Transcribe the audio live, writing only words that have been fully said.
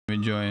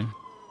join.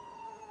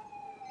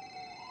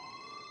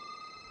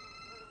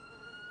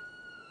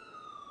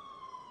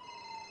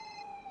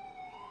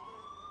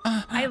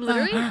 I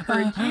literally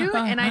heard you,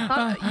 and I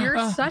thought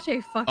you're such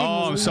a fucking.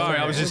 Oh, I'm sorry.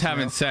 I was just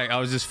having no. sex. I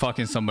was just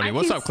fucking somebody. I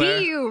What's can up, Claire?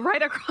 see you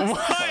right across. What?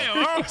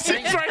 Oh,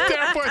 she's right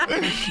there.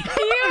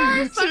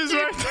 You're She's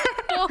right there.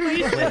 holy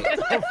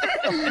shit.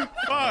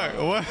 Fuck.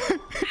 What?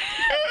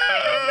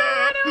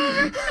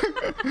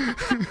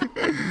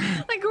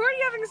 Like, who are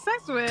you having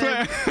sex with?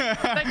 Claire.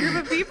 That group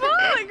of people?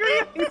 Like, who are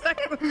you having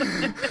sex with?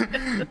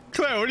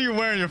 Claire, what are you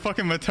wearing? Your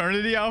fucking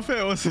maternity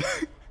outfit? What's it?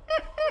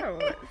 Bro,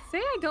 say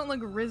I don't look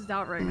rizzed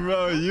out right now.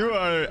 Bro, you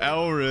are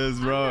Elriz,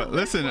 bro.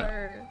 Listen,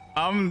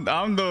 I'm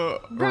the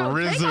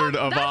Rizzard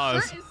of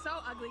Oz. That shirt is so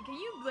ugly. Can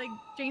you like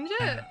change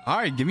it? All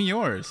right, give me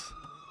yours.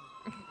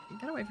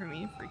 Get away from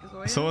me,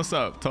 freakazoid. So what's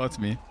up? Talk to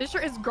me. This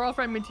shirt is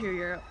girlfriend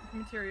material.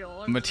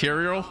 Material?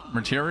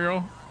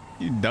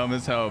 You dumb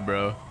as hell,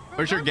 bro.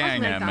 Where's your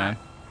gang at, man?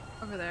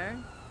 Over there.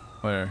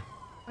 Where?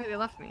 Wait, they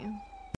left me.